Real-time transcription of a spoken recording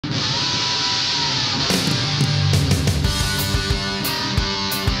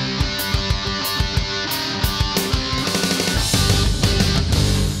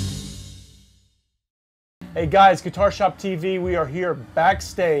Hey guys, Guitar Shop TV, we are here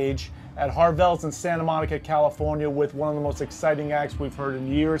backstage at Harvelle's in Santa Monica, California with one of the most exciting acts we've heard in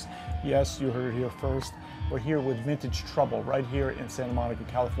years. Yes, you heard it here first. We're here with Vintage Trouble right here in Santa Monica,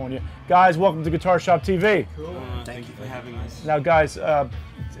 California. Guys, welcome to Guitar Shop TV. Cool. Thank you for having us. Now guys,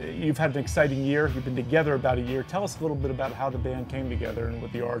 you've had an exciting year. You've been together about a year. Tell us a little bit about how the band came together and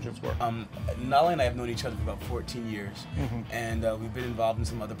what the origins were. Nala and I have known each other for about 14 years, and we've been involved in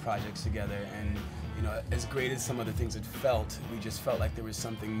some other projects together. And you know, as great as some other things had felt, we just felt like there was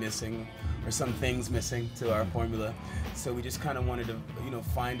something missing, or some things missing to our formula. So we just kind of wanted to, you know,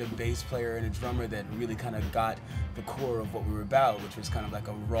 find a bass player and a drummer that really kind of got the core of what we were about, which was kind of like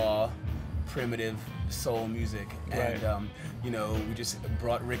a raw, primitive soul music. Right. And you know, we just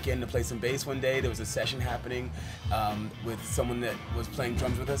brought Rick in to play some bass one day. There was a session happening with someone that was playing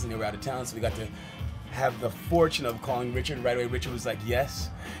drums with us, and they were out of town, so we got to have the fortune of calling Richard right away. Richard was like, yes.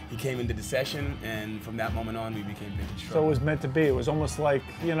 He came into the session, and from that moment on, we became Vintage Trouble. So it was meant to be. It was almost like,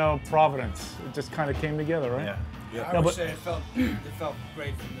 you know, Providence. It just kind of came together, right? Yeah. Yeah. I would say it felt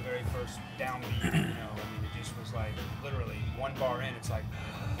great from the very first downbeat. You know, I mean, it just was like literally one bar in, it's like,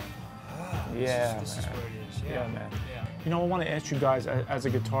 this is where it is. Yeah, man. Yeah. You know, I want to ask you guys, as a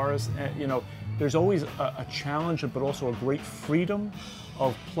guitarist, you know, there's always a challenge, but also a great freedom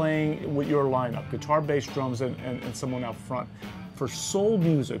of playing with your lineup, guitar, bass, drums, and someone out front. For soul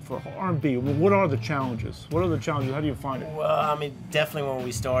music, for R&B, what are the challenges? What are the challenges? How do you find it? Well, I mean, definitely when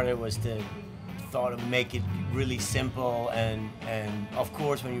we started was the thought of make it really simple, and of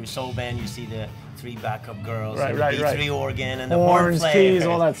course when you're a soul band you see the 3 backup girls, and the B3 organ and the horn player, keys,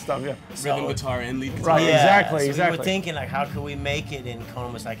 all that stuff, yeah. Rhythm guitar and lead guitar. Right, yeah, exactly. We were thinking like, how could we make it in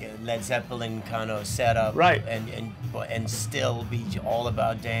almost like a Led Zeppelin kind of setup, right? And still be all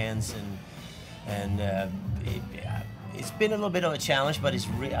about dance, it's been a little bit of a challenge, but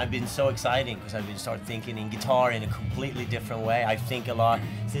I've been so exciting because I've been start thinking in guitar in a completely different way. I think a lot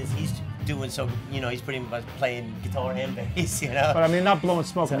since he's doing so, you know, he's pretty much playing guitar and bass, you know. But I mean, not blowing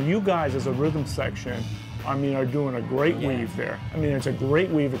smoke. I mean, you guys as a rhythm section, I mean, are doing a great weave there. I mean, it's a great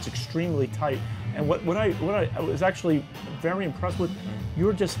weave. It's extremely tight. And what I was actually very impressed with,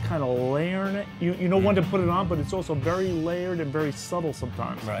 you're just kind of layering it. You know when to put it on, but it's also very layered and very subtle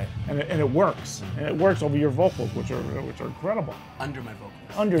sometimes. Right. And it works. And it works over your vocals, which are incredible. Under my vocals.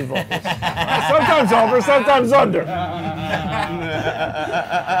 Under your vocals. Sometimes over, sometimes under.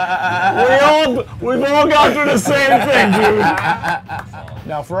 We've all gone through the same thing, dude.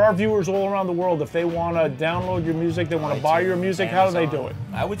 Now, for our viewers all around the world, if they want to download your music, they want to buy your music, how do they do it?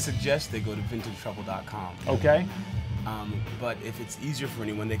 I would suggest they go to vintagetrouble.com. Okay. But if it's easier for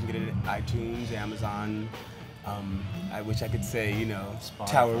anyone, they can get it at iTunes, Amazon. I wish I could say, you know,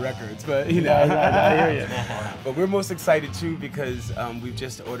 Tower Records, but you know. I hear you. But we're most excited too because we've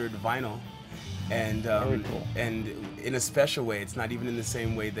just ordered vinyl, and very cool. And in a special way. It's not even in the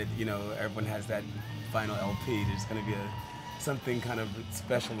same way that, you know, everyone has that vinyl LP. There's going to be something kind of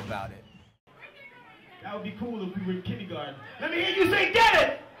special about it. That would be cool if we were in kindergarten. Let me hear you say, "Get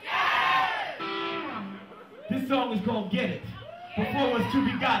it!" Yeah! This song is called "Get It." Before what's to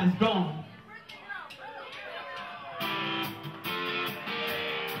be got is gone.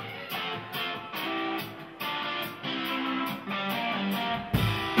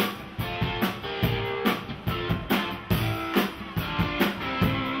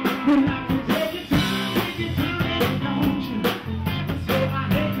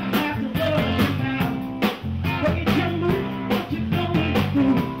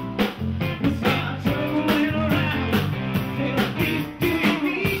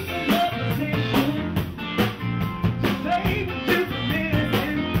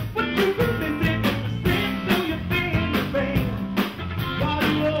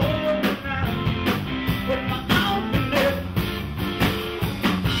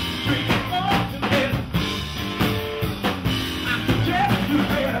 Oh!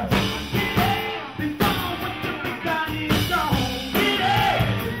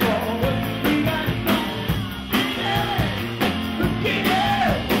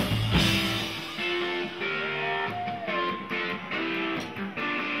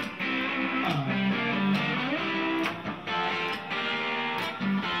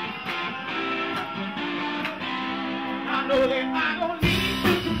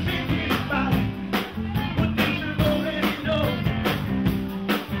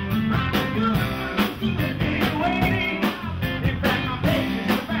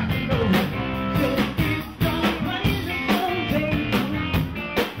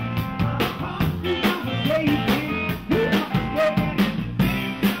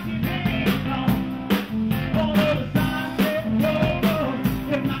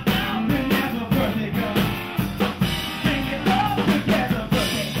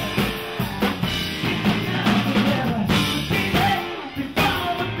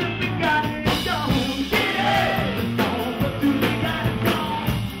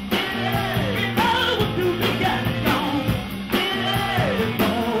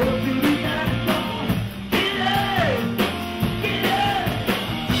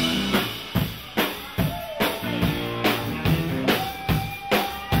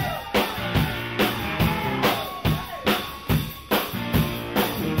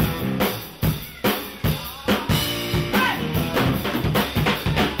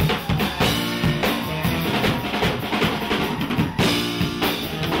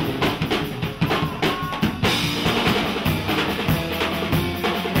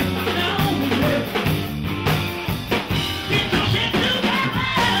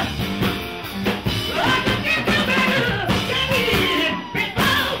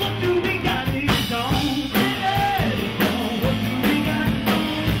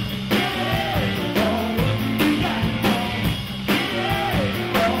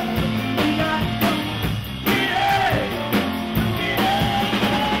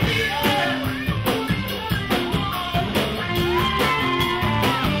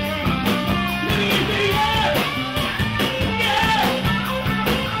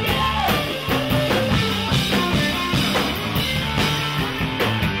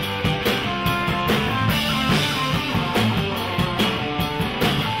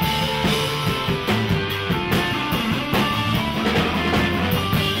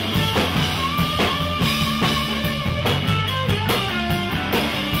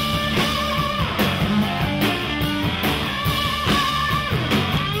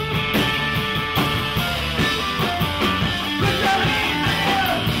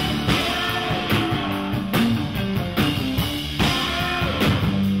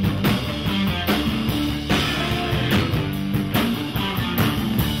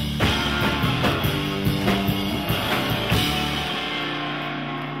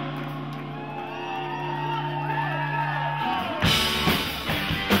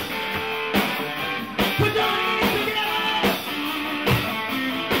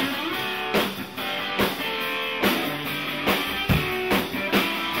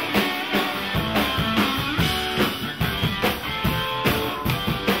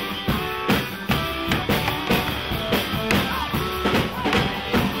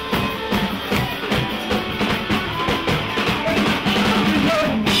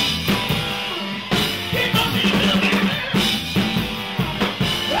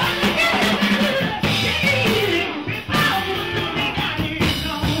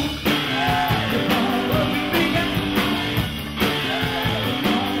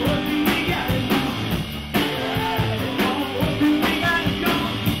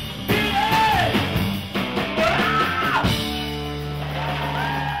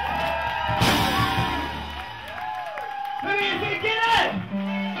 say get it!